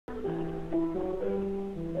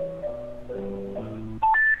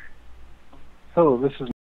Hello, this is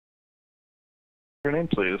your name,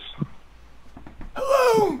 please.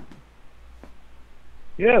 Hello?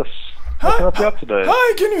 Yes. How can I help you out today?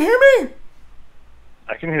 Hi, can you hear me?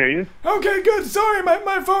 I can hear you. Okay, good. Sorry,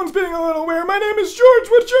 my phone's being a little weird. My name is George.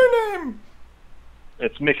 What's your name?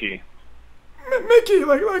 It's Mickey. Mickey,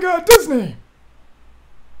 like Disney.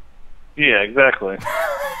 Yeah, exactly.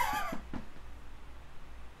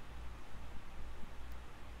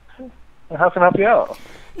 How can I help you out?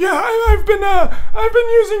 Yeah, I've been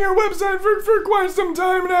using your website for quite some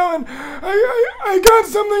time now, and I got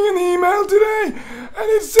something in the email today, and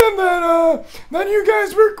it said that you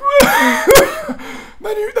guys were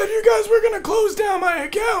that you guys were gonna close down my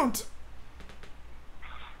account.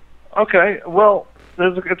 Okay, well,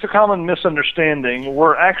 it's a common misunderstanding.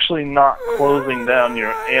 We're actually not closing down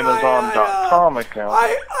your Amazon.com account.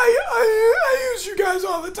 I use you guys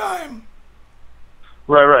all the time.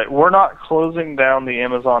 Right. We're not closing down the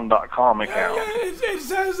Amazon.com account. Yeah, it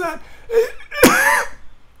says that.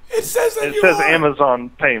 It says that it says Amazon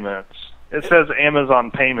Payments. It says Amazon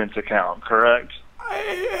Payments account, correct?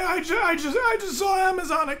 I just saw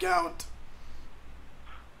Amazon account.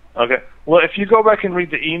 Okay. Well, if you go back and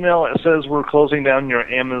read the email, it says we're closing down your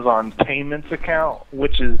Amazon Payments account,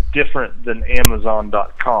 which is different than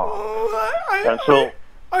Amazon.com.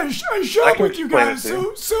 I shop with you guys,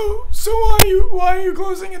 so why are you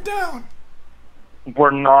closing it down?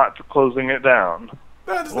 We're not closing it down.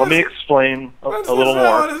 Let me explain a little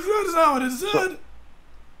more. That's not what it said.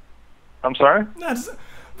 I'm sorry? The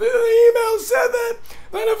email said that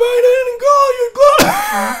if I didn't call,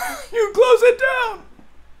 you'd close it down.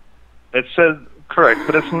 It says correct,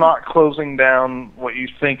 but it's not closing down what you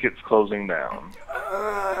think it's closing down.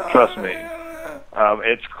 Trust me.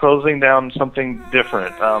 It's closing down something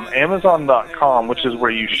different. Amazon.com, which is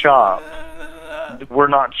where you shop, we're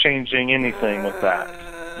not changing anything with that.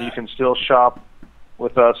 You can still shop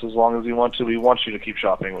with us as long as you want to. We want you to keep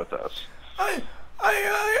shopping with us. I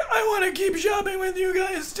want to keep shopping with you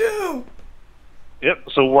guys too. Yep.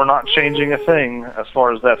 So we're not changing a thing as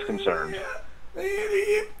far as that's concerned.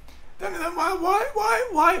 Then why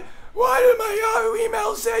did my Yahoo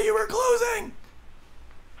email say you were closing?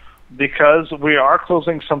 Because we are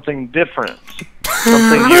closing something different.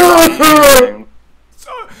 Something you're not using.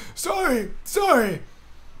 Sorry.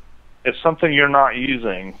 It's something you're not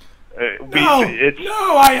using. I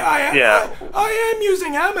am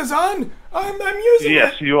using Amazon. I'm using it.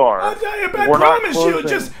 Yes, you are. I promise you.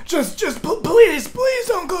 Just please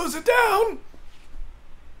don't close it down.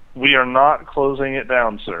 We are not closing it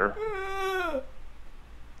down, sir.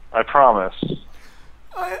 I promise.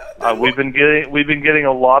 We've been getting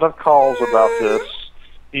a lot of calls about this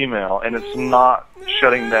email, and it's not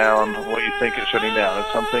shutting down what you think it's shutting down.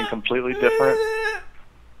 It's something completely different,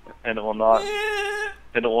 and it will not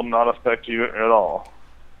affect you at all.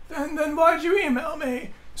 Then why'd you email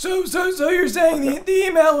me? So you're saying the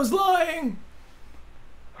email was lying?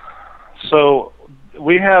 So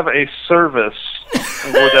we have a service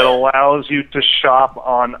that allows you to shop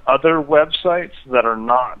on other websites that are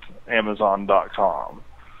not Amazon.com.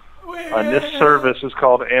 And this service is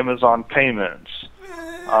called Amazon Payments.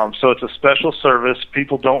 So it's a special service.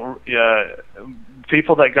 People that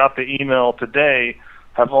got the email today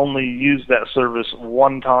have only used that service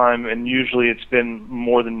one time, and usually it's been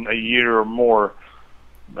more than a year or more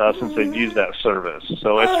since they've used that service.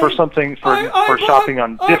 So it's for something for shopping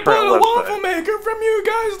on different websites. I bought a waffle maker from you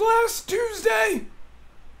guys last Tuesday.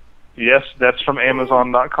 Yes, that's from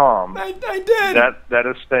Amazon.com. I did. That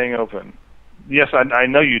is staying open. Yes, I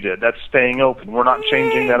know you did. That's staying open. We're not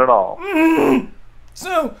changing that at all.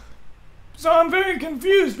 So I'm very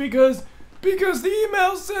confused because the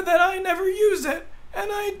email said that I never use it, and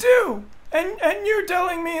I do. And you're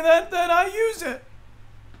telling me that I use it.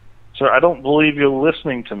 Sir, I don't believe you're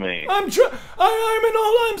listening to me. I'm so sorry.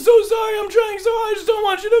 I'm trying so hard. I just don't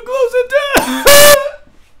want you to close it down.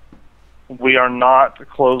 We are not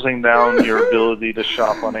closing down your ability to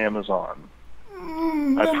shop on Amazon.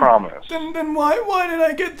 I promise. Then why did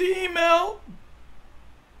I get the email?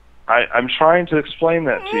 I'm trying to explain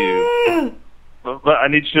that to you. But I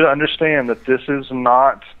need you to understand that this is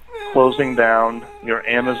not closing down your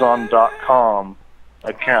Amazon.com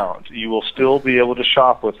account. You will still be able to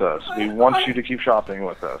shop with us. We want you to keep shopping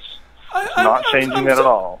with us. It's not changing that at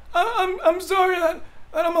all. I'm sorry that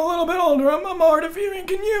I'm a little bit older. I'm hard of hearing.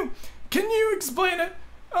 Can you explain it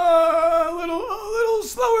a little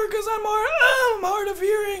slower? Because I'm hard of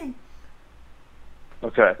hearing.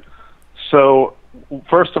 Okay. So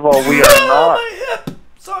first of all, we are not. My hip.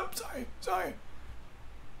 Sorry.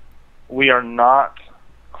 We are not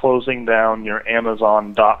closing down your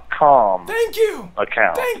Amazon.com Amazon.com Thank you.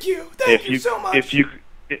 account. Thank you. Thank you so much.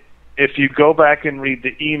 If you go back and read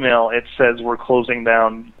the email, it says we're closing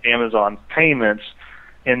down Amazon payments,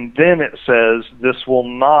 and then it says this will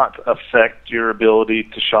not affect your ability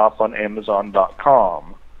to shop on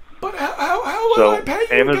Amazon.com. But how will I pay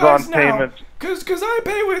you Amazon guys now? payments? Because I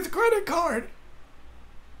pay with credit card.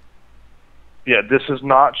 Yeah, this is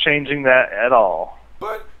not changing that at all.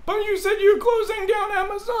 But you said you're closing down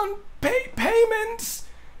Amazon payments,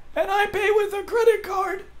 and I pay with a credit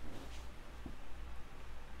card.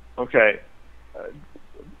 Okay.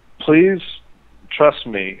 Please trust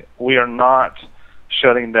me. We are not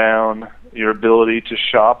shutting down your ability to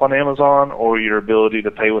shop on Amazon or your ability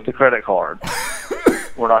to pay with a credit card.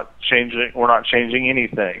 We're not changing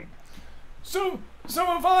anything. So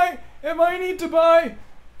if I need to buy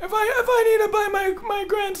my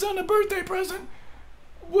grandson a birthday present,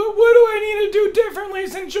 what do I need to do differently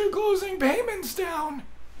since you're closing payments down?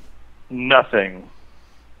 Nothing.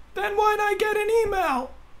 Then why'd I get an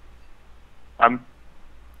email?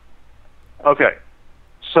 Okay.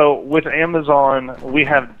 So with Amazon, we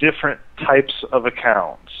have different types of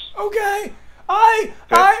accounts. Okay. I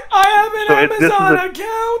have an Amazon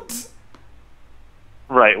account.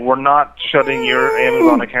 Right. We're not shutting your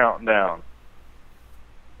Amazon account down.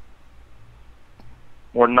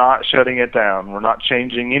 We're not shutting it down. We're not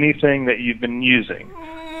changing anything that you've been using.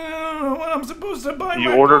 What I'm supposed to buy?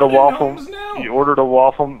 You ordered a waffle. You ordered a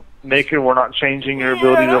waffle maker. We're not changing your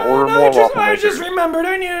ability to order more waffle makers. I just remembered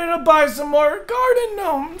I needed to buy some more garden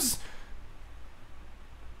gnomes.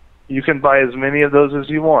 You can buy as many of those as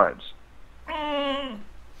you want.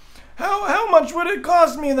 How much would it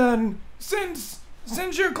cost me then? Since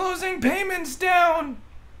you're closing payments down.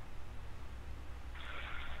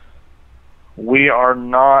 We are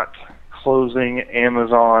not closing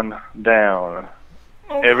Amazon down.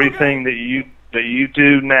 Okay. Everything that you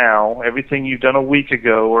do now, everything you've done a week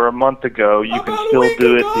ago or a month ago, you can still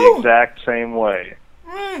do it the exact same way.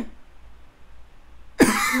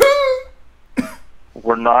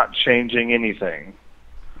 We're not changing anything.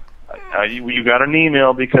 You got an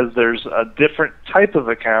email because there's a different type of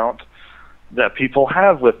account that people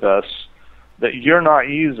have with us that you're not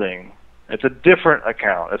using. It's a different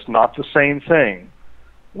account. It's not the same thing.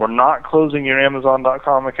 We're not closing your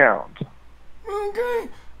Amazon.com account. Okay,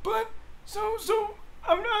 but so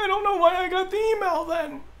I don't know why I got the email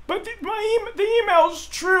then. But the email's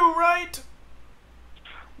true, right?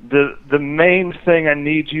 The main thing I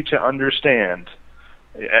need you to understand,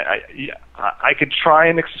 I could try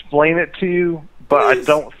and explain it to you, but Please.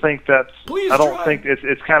 I don't think that's. Please I don't try. think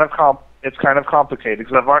it's kind of complicated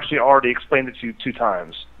because I've actually already explained it to you 2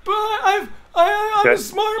 times. But I'm a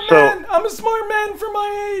smart man. I'm a smart man for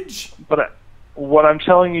my age. But what I'm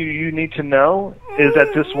telling you, you need to know is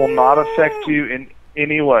that this will not affect you in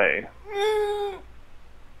any way.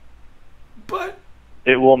 But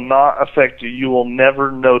it will not affect you. You will never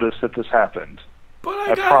notice that this happened. But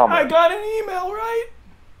I promise. I got an email, right?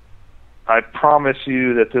 I promise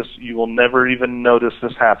you that you will never even notice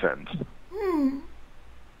this happened.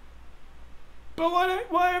 But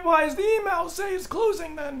why does the email say it's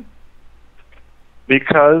closing then?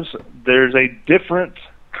 Because there's a different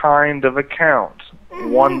kind of account.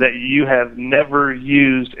 One that you have never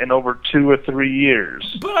used in over 2 or 3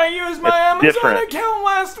 years. But I used my Amazon account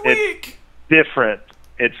last week.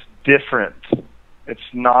 It's different.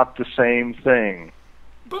 It's not the same thing.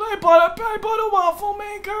 But I bought a waffle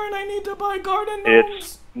maker and I need to buy garden gnomes.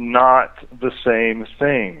 It's not the same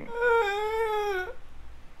thing.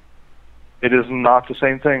 It is not the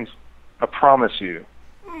same thing. I promise you.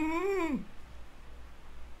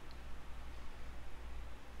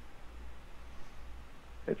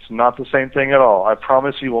 It's not the same thing at all. I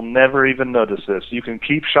promise you will never even notice this. You can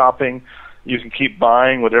keep shopping. You can keep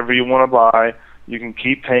buying whatever you want to buy. You can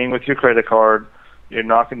keep paying with your credit card.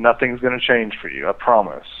 Nothing's going to change for you. I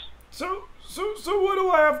promise. So what do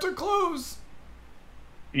I have to close?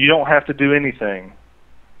 You don't have to do anything.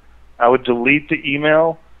 I would delete the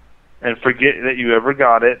email and forget that you ever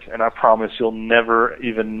got it, and I promise you'll never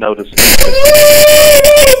even notice it. My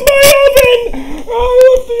oven!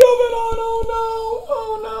 Oh, the oven on! Oh no!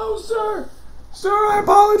 Oh no, sir! Sir, I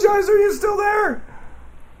apologize. Are you still there?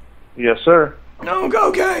 Yes, sir. No,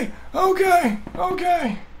 okay. I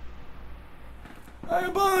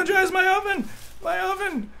apologize. My oven.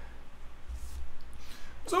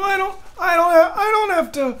 So I don't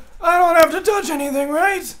have to touch anything,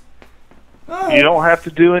 right? You don't have to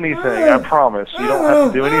do anything. I promise. You don't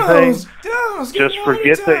have to do anything. Just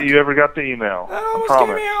forget that you ever got the email. That I almost promise.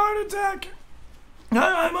 gave me a heart attack.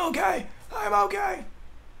 I'm okay.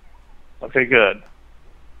 Okay, good.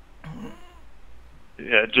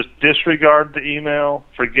 Yeah, just disregard the email.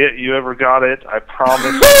 Forget you ever got it. I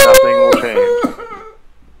promise nothing will change.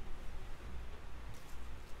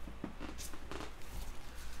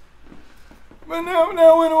 But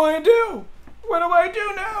now what do I do? What do I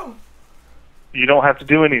do now? You don't have to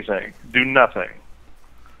do anything. Do nothing.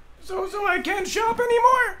 So I can't shop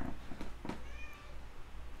anymore?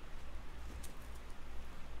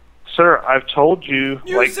 Sir, I've told you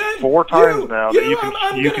like 4 times now that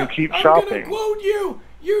you can keep shopping. I'm gonna quote you.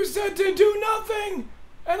 You said to do nothing,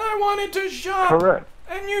 and I wanted to shop. Correct.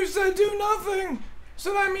 And you said do nothing,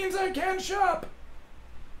 so that means I can't shop.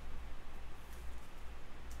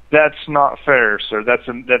 That's not fair, sir.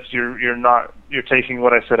 You're taking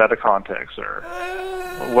what I said out of context, sir.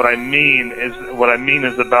 What I mean is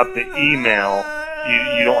about the email.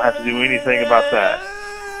 You don't have to do anything about that.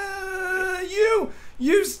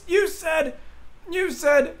 You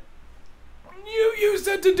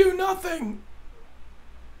said to do nothing.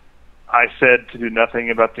 I said to do nothing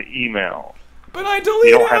about the email. But I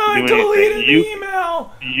deleted. You don't have to do anything. The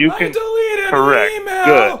email. You can. I deleted Correct. the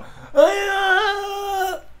email.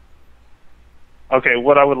 Good. Okay,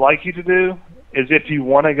 what I would like you to do is, if you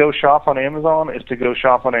want to go shop on Amazon, is to go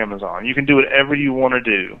shop on Amazon. You can do whatever you want to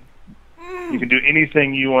do. You can do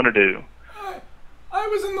anything you want to do. I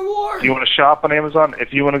was in the war. You want to shop on Amazon?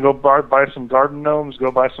 If you want to go buy some garden gnomes, go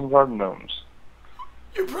buy some garden gnomes.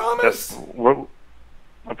 You promise?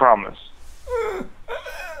 I promise.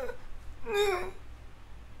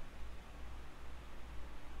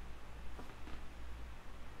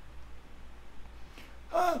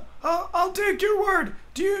 I'll take your word.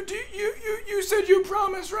 You said you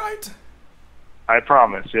promise, right? I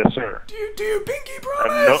promise, yes, sir. Do you pinky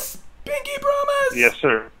promise? Pinky promise? Yes,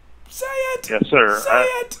 sir. Say it. Yes, sir. Say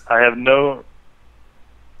it. I have no.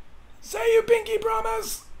 Say you pinky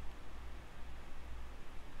promise.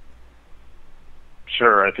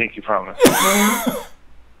 Sure, I think you promise.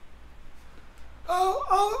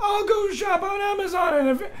 I'll go shop on Amazon,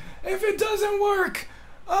 and if it doesn't work,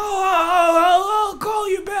 I'll call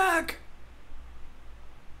you back.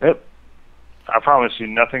 Yep. I promise you,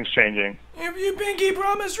 nothing's changing. If you pinky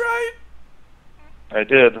promise, right? I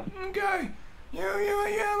did. Okay. You have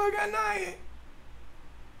a good night.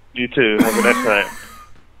 You too. Have a nice night.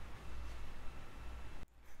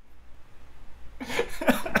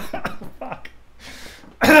 Fuck.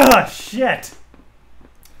 Oh, shit.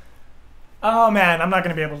 Oh, man, I'm not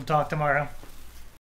going to be able to talk tomorrow.